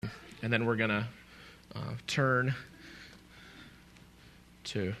and then we're going to turn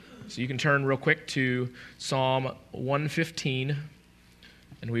to, so you can turn real quick to Psalm 115,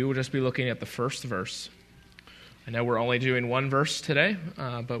 and we will just be looking at the first verse. I know we're only doing one verse today,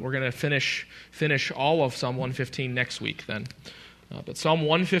 but we're going to finish all of Psalm 115 next week then. But Psalm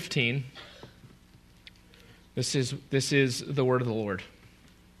 115, this is the word of the Lord.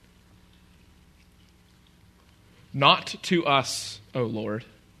 Not to us, O Lord,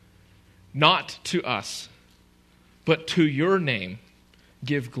 not to us, but to your name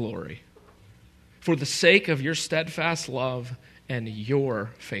give glory, for the sake of your steadfast love and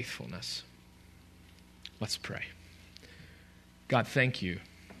your faithfulness. Let's pray. God, thank you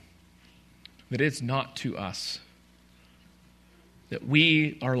that it's not to us, that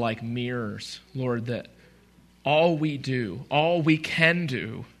we are like mirrors, Lord, that all we do, all we can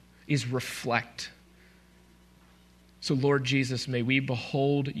do is reflect. So, Lord Jesus, may we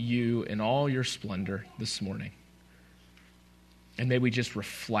behold you in all your splendor this morning. And may we just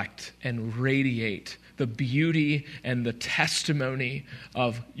reflect and radiate the beauty and the testimony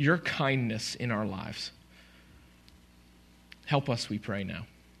of your kindness in our lives. Help us, we pray now.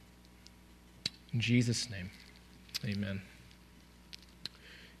 In Jesus' name, amen.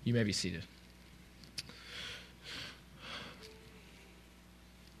 You may be seated.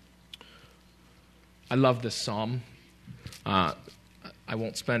 I love this psalm. I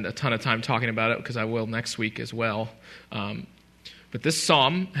won't spend a ton of time talking about it because I will next week as well. But this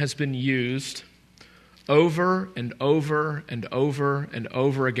psalm has been used over and over and over and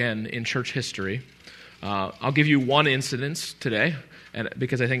over again in church history. I'll give you one incident today,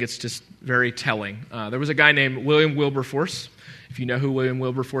 because I think it's just very telling. There was a guy named William Wilberforce. If you know who William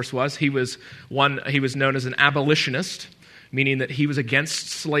Wilberforce was, he was known as an abolitionist, meaning that he was against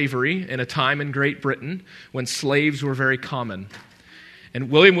slavery in a time in Great Britain when slaves were very common. And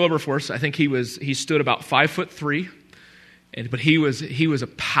William Wilberforce, I think he stood about 5'3", but he was a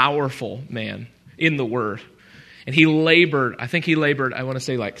powerful man in the Word. And he labored, I want to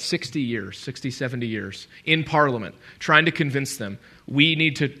say like 60, 70 years in Parliament, trying to convince them we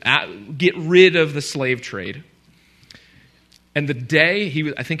need to get rid of the slave trade. And the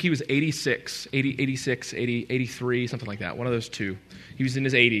day I think he was 86, 83, something like that, one of those two. He was in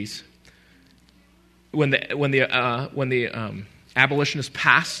his 80s. When the abolitionists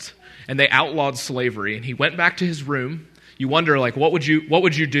passed and they outlawed slavery, and he went back to his room. You wonder, like, what would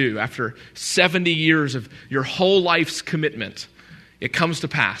you do after 70 years of your whole life's commitment? It comes to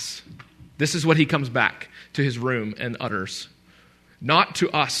pass. This is what he comes back to his room and utters. Not to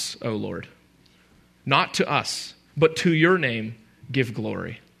us, O Lord. Not to us, but to your name give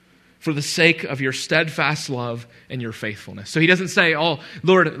glory, for the sake of your steadfast love and your faithfulness. So he doesn't say, oh,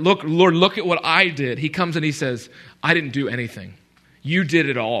 Lord, look at what I did. He comes and he says, I didn't do anything. You did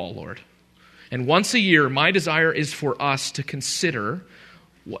it all, Lord. And once a year, my desire is for us to consider,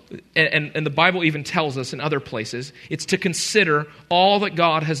 and the Bible even tells us in other places, it's to consider all that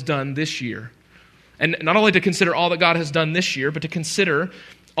God has done this year. And not only to consider all that God has done this year, but to consider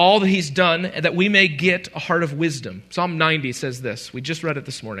all that he's done, and that we may get a heart of wisdom. Psalm 90 says this. We just read it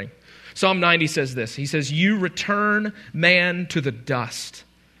this morning. Psalm 90 says this. He says, you return man to the dust.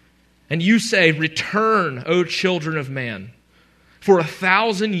 And you say, return, O children of man. For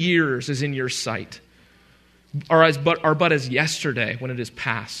 1,000 years is in your sight, are but as yesterday when it is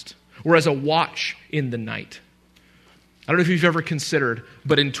past, or as a watch in the night. I don't know if you've ever considered,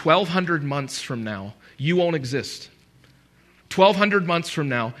 but in 1,200 months from now, you won't exist. 1,200 months from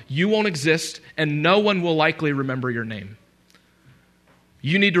now, you won't exist, and no one will likely remember your name.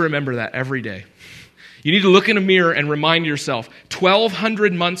 You need to remember that every day. You need to look in a mirror and remind yourself,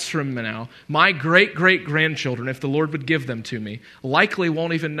 1,200 months from now, my great-great-grandchildren, if the Lord would give them to me, likely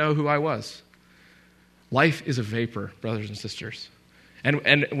won't even know who I was. Life is a vapor, brothers and sisters.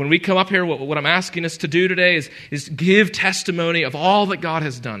 And when we come up here, what I'm asking us to do today is give testimony of all that God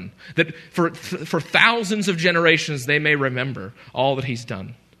has done. That for thousands of generations, they may remember all that he's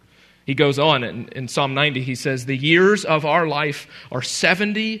done. He goes on in Psalm 90, he says, the years of our life are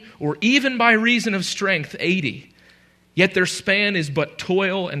 70, or even by reason of strength, 80. Yet their span is but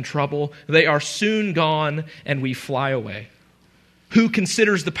toil and trouble. They are soon gone, and we fly away. Who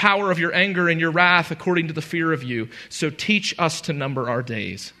considers the power of your anger and your wrath according to the fear of you? So teach us to number our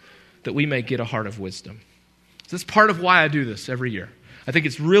days, that we may get a heart of wisdom. So that's part of why I do this every year. I think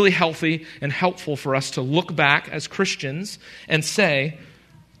it's really healthy and helpful for us to look back as Christians and say,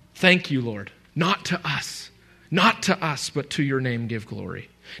 thank you, Lord, not to us, but to your name give glory.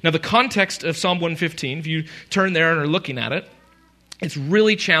 Now, the context of Psalm 115, if you turn there and are looking at it, It's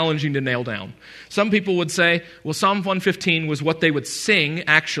really challenging to nail down. Some people would say, well, Psalm 115 was what they would sing,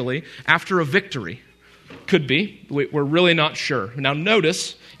 actually, after a victory. Could be. We're really not sure. Now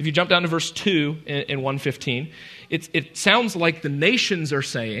notice, if you jump down to verse 2 in 115, it sounds like the nations are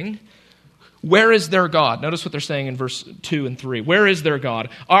saying, where is their God? Notice what they're saying in verse 2 and 3. Where is their God?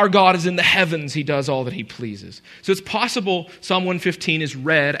 Our God is in the heavens. He does all that he pleases. So it's possible Psalm 115 is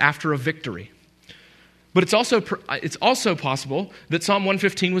read after a victory. But it's also possible that Psalm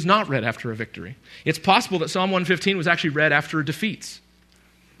 115 was not read after a victory. It's possible that Psalm 115 was actually read after defeats.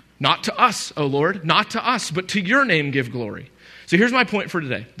 Not to us, O Lord, not to us, but to your name give glory. So here's my point for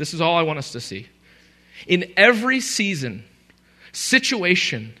today. This is all I want us to see. In every season,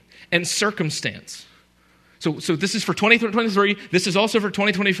 situation, and circumstance. So this is for 2023. This is also for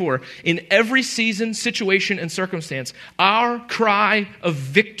 2024. In every season, situation, and circumstance, our cry of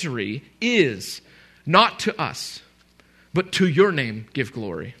victory is not to us, but to your name give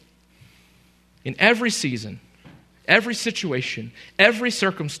glory. In every season, every situation, every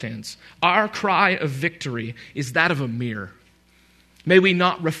circumstance, our cry of victory is that of a mirror. May we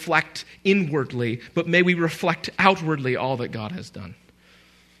not reflect inwardly, but may we reflect outwardly all that God has done.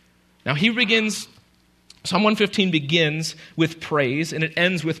 Now Psalm 115 begins with praise, and it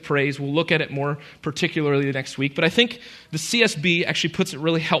ends with praise. We'll look at it more particularly next week, but I think the CSB actually puts it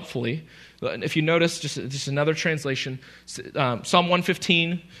really helpfully. If you notice, just another translation, Psalm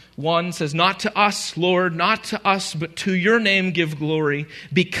 115:1 says, not to us, Lord, not to us, but to your name give glory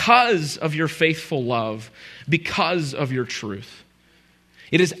because of your faithful love, because of your truth.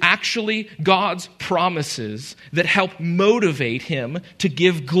 It is actually God's promises that help motivate him to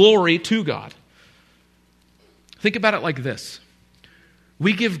give glory to God. Think about it like this.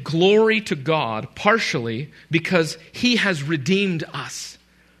 We give glory to God partially because he has redeemed us.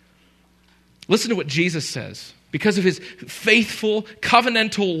 Listen to what Jesus says. Because of his faithful,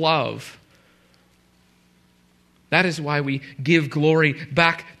 covenantal love. That is why we give glory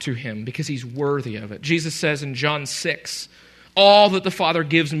back to him, because he's worthy of it. Jesus says in John 6, all that the Father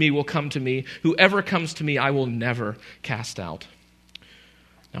gives me will come to me. Whoever comes to me, I will never cast out.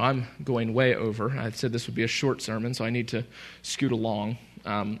 Now, I'm going way over. I said this would be a short sermon, so I need to scoot along.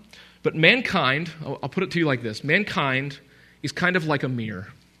 But mankind, I'll put it to you like this. Mankind is kind of like a mirror.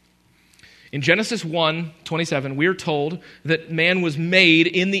 In Genesis 1:27, we are told that man was made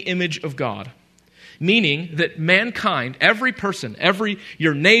in the image of God, meaning that mankind, every person,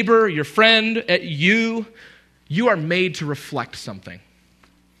 your neighbor, your friend, you are made to reflect something.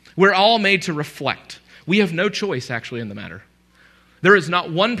 We're all made to reflect. We have no choice, actually, in the matter. There is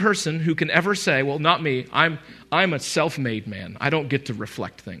not one person who can ever say, well, not me, I'm a self-made man. I don't get to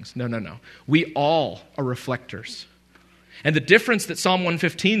reflect things. No. We all are reflectors. And the difference that Psalm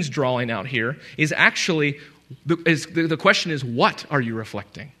 115 is drawing out here is actually, the question is, what are you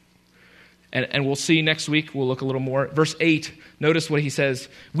reflecting? And we'll see next week, we'll look a little more. Verse 8, notice what he says.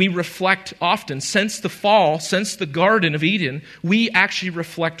 We reflect often, since the fall, since the Garden of Eden, we actually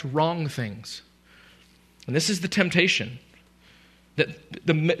reflect wrong things. And this is the temptation.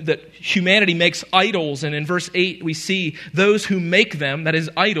 That humanity makes idols, and in verse 8 we see those who make them, that is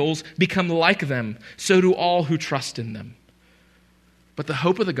idols, become like them. So do all who trust in them. But the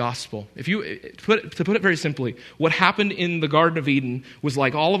hope of the gospel, to put it very simply, what happened in the Garden of Eden was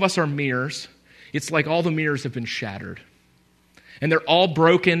like all of us are mirrors. It's like all the mirrors have been shattered. And they're all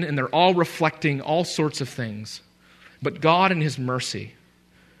broken, and they're all reflecting all sorts of things. But God in his mercy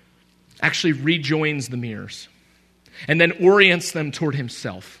actually rejoins the mirrors and then orients them toward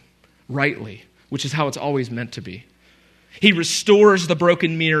himself rightly, which is how it's always meant to be. He restores the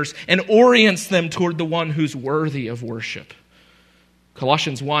broken mirrors and orients them toward the one who's worthy of worship.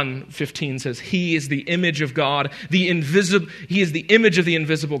 Colossians 1:15 says, he is the image of God, he is the image of the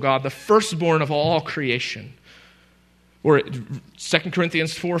invisible God, the firstborn of all creation. Or 2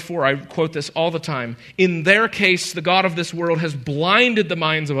 Corinthians 4:4, I quote this all the time. In their case, the God of this world has blinded the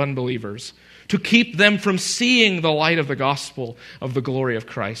minds of unbelievers to keep them from seeing the light of the gospel of the glory of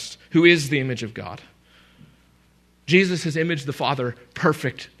Christ, who is the image of God. Jesus has imaged the Father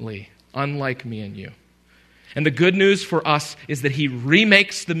perfectly, unlike me and you. And the good news for us is that he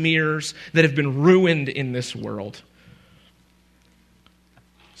remakes the mirrors that have been ruined in this world.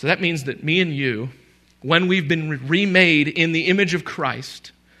 So that means that me and you, when we've been remade in the image of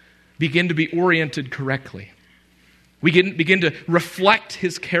Christ, begin to be oriented correctly. We begin to reflect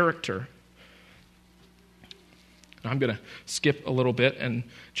his character. Now I'm going to skip a little bit and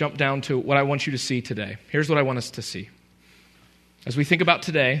jump down to what I want you to see today. Here's what I want us to see. As we think about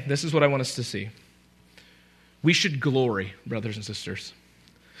today, this is what I want us to see. We should glory, brothers and sisters.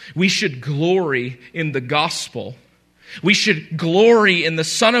 We should glory in the gospel We should glory in the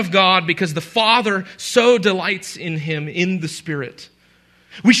Son of God because the Father so delights in him in the Spirit.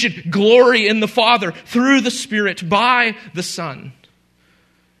 We should glory in the Father through the Spirit by the Son.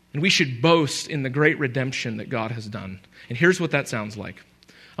 And we should boast in the great redemption that God has done. And here's what that sounds like.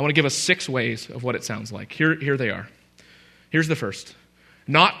 I want to give us 6 ways of what it sounds like. Here they are. Here's the first.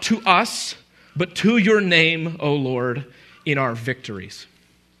 Not to us, but to your name, O Lord, in our victories.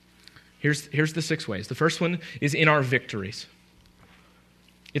 Here's the 6 ways. The first one is in our victories.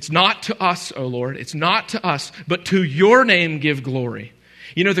 It's not to us, O Lord. It's not to us, but to your name give glory.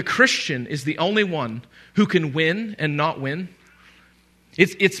 You know, the Christian is the only one who can win and not win.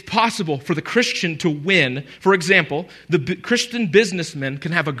 It's possible for the Christian to win. For example, the Christian businessman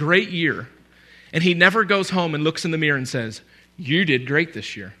can have a great year, and he never goes home and looks in the mirror and says, "You did great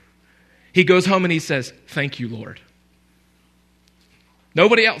this year." He goes home and he says, "Thank you, Lord."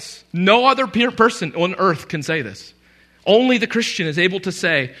 Nobody else, no other person on earth can say this. Only the Christian is able to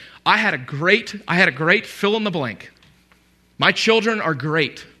say, I had a great fill in the blank. My children are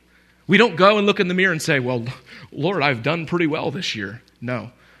great. We don't go and look in the mirror and say, well, Lord, I've done pretty well this year.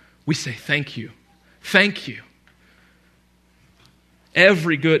 No, we say, thank you. Thank you.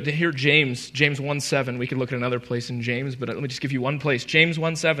 Every good, to hear James 1:7, we could look at another place in James, but let me just give you one place. James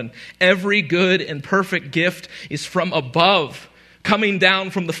 1:7, every good and perfect gift is from above, coming down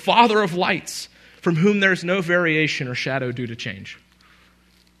from the Father of lights, from whom there is no variation or shadow due to change.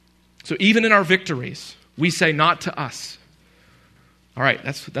 So even in our victories, we say not to us. All right,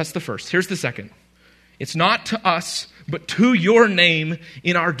 that's the first. Here's the second. It's not to us, but to your name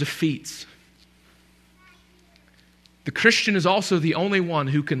in our defeats. The Christian is also the only one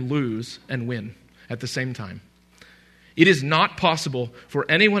who can lose and win at the same time. It is not possible for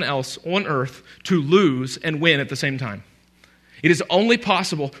anyone else on earth to lose and win at the same time. It is only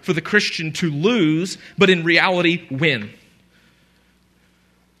possible for the Christian to lose, but in reality win.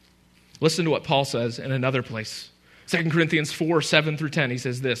 Listen to what Paul says in another place. 2 Corinthians 4:7-10, he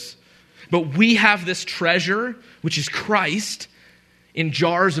says this, "But we have this treasure, which is Christ, in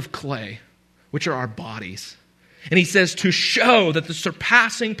jars of clay, which are our bodies." And he says, to show that the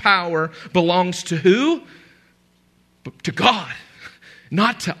surpassing power belongs to who? To God,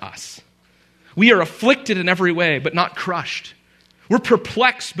 not to us. We are afflicted in every way, but not crushed. We're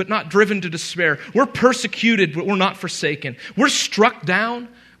perplexed, but not driven to despair. We're persecuted, but we're not forsaken. We're struck down,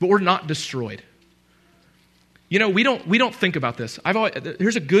 but we're not destroyed. You know, we don't think about this.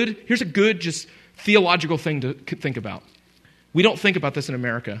 Here's a good just theological thing to think about. We don't think about this in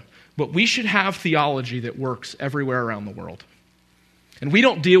America, but we should have theology that works everywhere around the world. And we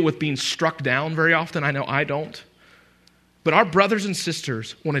don't deal with being struck down very often. I know I don't. But our brothers and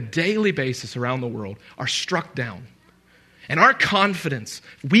sisters on a daily basis around the world are struck down. And our confidence,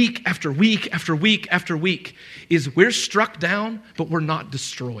 week after week after week after week, is we're struck down, but we're not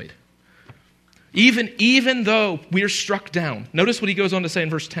destroyed. Even though we're struck down. Notice what he goes on to say in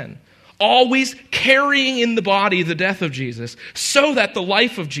verse 10. Always carrying in the body the death of Jesus, so that the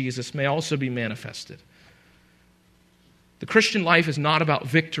life of Jesus may also be manifested. The Christian life is not about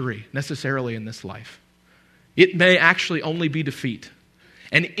victory necessarily in this life. It may actually only be defeat.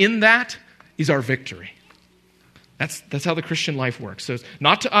 And in that is our victory. That's how the Christian life works. So it's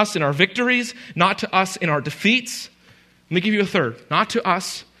not to us in our victories, not to us in our defeats. Let me give you a third. Not to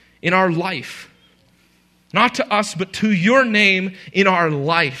us in our life. Not to us, but to your name in our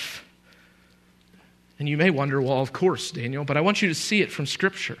life. And you may wonder, well, of course, Daniel, but I want you to see it from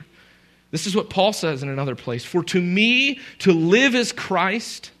Scripture. This is what Paul says in another place. For to me, to live is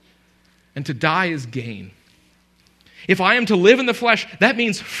Christ, and to die is gain. If I am to live in the flesh, that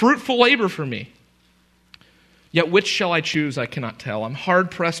means fruitful labor for me. Yet which shall I choose, I cannot tell. I'm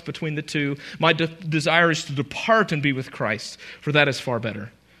hard-pressed between the two. My desire is to depart and be with Christ, for that is far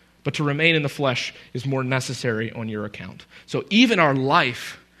better. But to remain in the flesh is more necessary on your account. So even our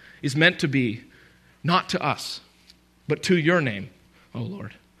life is meant to be not to us, but to your name, O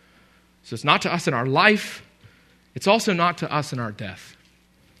Lord. So it's not to us in our life. It's also not to us in our death.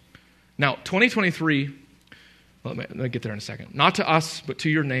 Now, 2023, let me get there in a second. Not to us, but to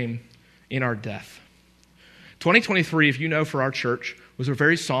your name in our death. 2023, if you know, for our church, was a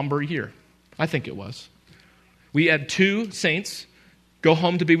very somber year. I think it was. We had 2 saints go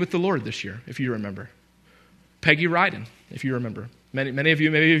home to be with the Lord this year, if you remember. Peggy Ryden, if you remember. Many of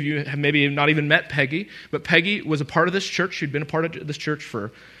you have maybe not even met Peggy, but Peggy was a part of this church. She'd been a part of this church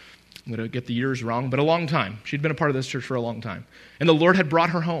for, I'm going to get the years wrong, but a long time. She'd been a part of this church for a long time. And the Lord had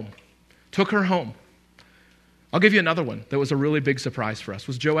brought her home, took her home. I'll give you another one that was a really big surprise for us,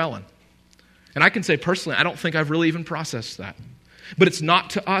 was Joe Ellen. And I can say personally, I don't think I've really even processed that. But it's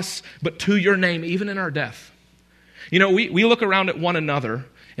not to us, but to your name, even in our death. You know, we look around at one another,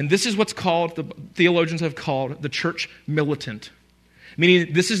 and this is what's called, the theologians have called, the church militant.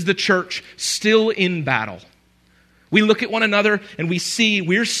 Meaning this is the church still in battle. We look at one another and we see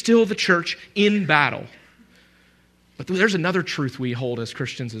we're still the church in battle. But there's another truth we hold as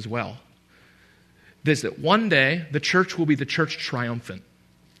Christians as well. This, that one day the church will be the church triumphant.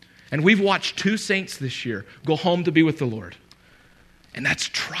 And we've watched 2 saints this year go home to be with the Lord. And that's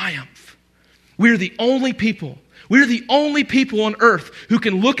triumph. We're the only people on earth who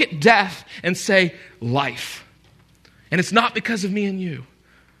can look at death and say, life. And it's not because of me and you.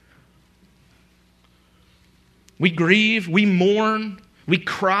 We grieve, we mourn, we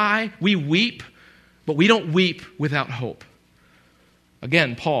cry, we weep, but we don't weep without hope.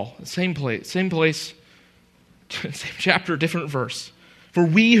 Again, Paul, same place, same chapter, different verse. For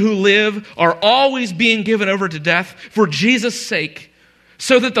we who live are always being given over to death for Jesus' sake,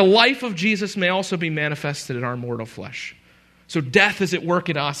 so that the life of Jesus may also be manifested in our mortal flesh. So death is at work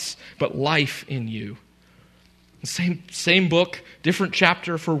in us, but life in you. Same book, different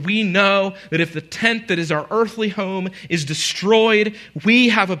chapter. For we know that if the tent that is our earthly home is destroyed, we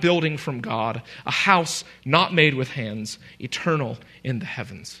have a building from God, a house not made with hands, eternal in the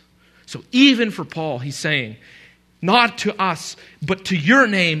heavens. So even for Paul, he's saying, not to us, but to your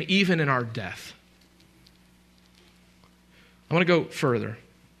name, even in our death. I want to go further.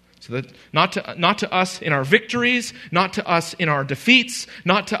 So that not to us in our victories, not to us in our defeats,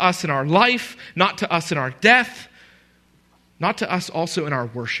 not to us in our life, not to us in our death, not to us also in our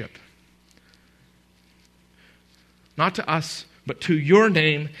worship. Not to us, but to your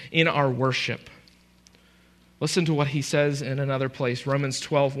name in our worship. Listen to what he says in another place. Romans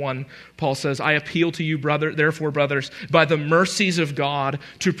 12:1, Paul says, I appeal to you, therefore, brothers, by the mercies of God,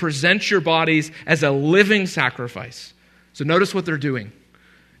 to present your bodies as a living sacrifice. So notice what they're doing.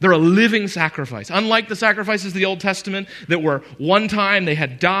 They're a living sacrifice. Unlike the sacrifices of the Old Testament that were one time, they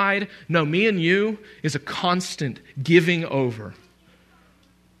had died. No, me and you is a constant giving over.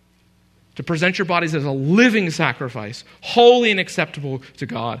 To present your bodies as a living sacrifice, holy and acceptable to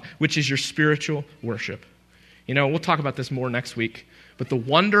God, which is your spiritual worship. You know, we'll talk about this more next week, but the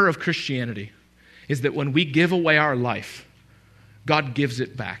wonder of Christianity is that when we give away our life, God gives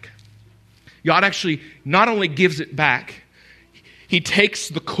it back. God actually not only gives it back, He takes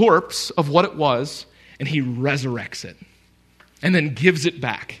the corpse of what it was and He resurrects it and then gives it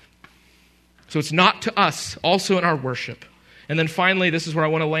back. So it's not to us, also in our worship. And then finally, this is where I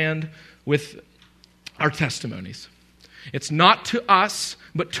want to land with our testimonies. It's not to us,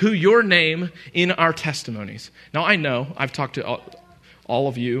 but to your name in our testimonies. Now, I know I've talked to all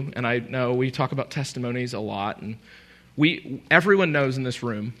of you, and I know we talk about testimonies a lot. And everyone knows in this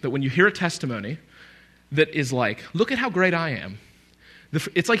room that when you hear a testimony that is like, look at how great I am,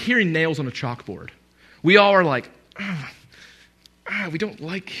 it's like hearing nails on a chalkboard. We all are like, we don't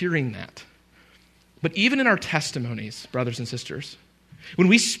like hearing that. But even in our testimonies, brothers and sisters, when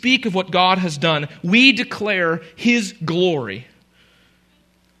we speak of what God has done, we declare His glory.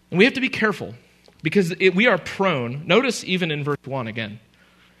 And we have to be careful because we are prone. Notice even in verse 1 again.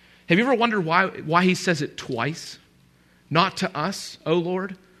 Have you ever wondered why He says it twice? Not to us, O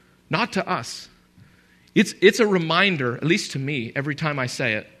Lord, not to us. It's a reminder, at least to me, every time I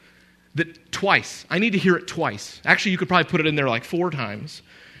say it, that twice. I need to hear it twice. Actually, you could probably put it in there like 4 times.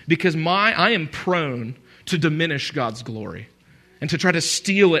 Because I am prone to diminish God's glory and to try to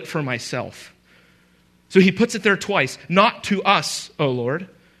steal it for myself. So He puts it there twice. Not to us, O Lord.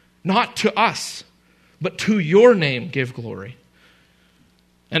 Not to us, but to your name give glory.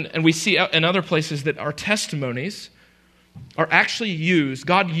 And we see in other places that our testimonies are actually used.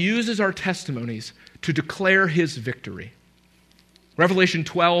 God uses our testimonies to declare His victory. Revelation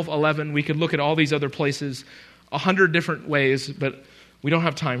 12:11, we could look at all these other places 100 different ways, but we don't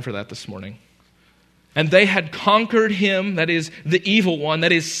have time for that this morning. And they had conquered him, that is the evil one,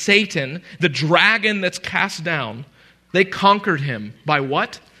 that is Satan, the dragon that's cast down. They conquered him by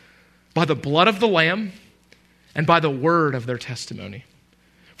what? By the blood of the Lamb and by the word of their testimony.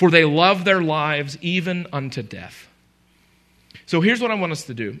 For they loved their lives even unto death. So here's what I want us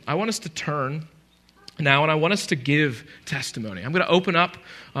to do. I want us to turn now and I want us to give testimony. I'm going to open up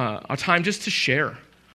our time just to share.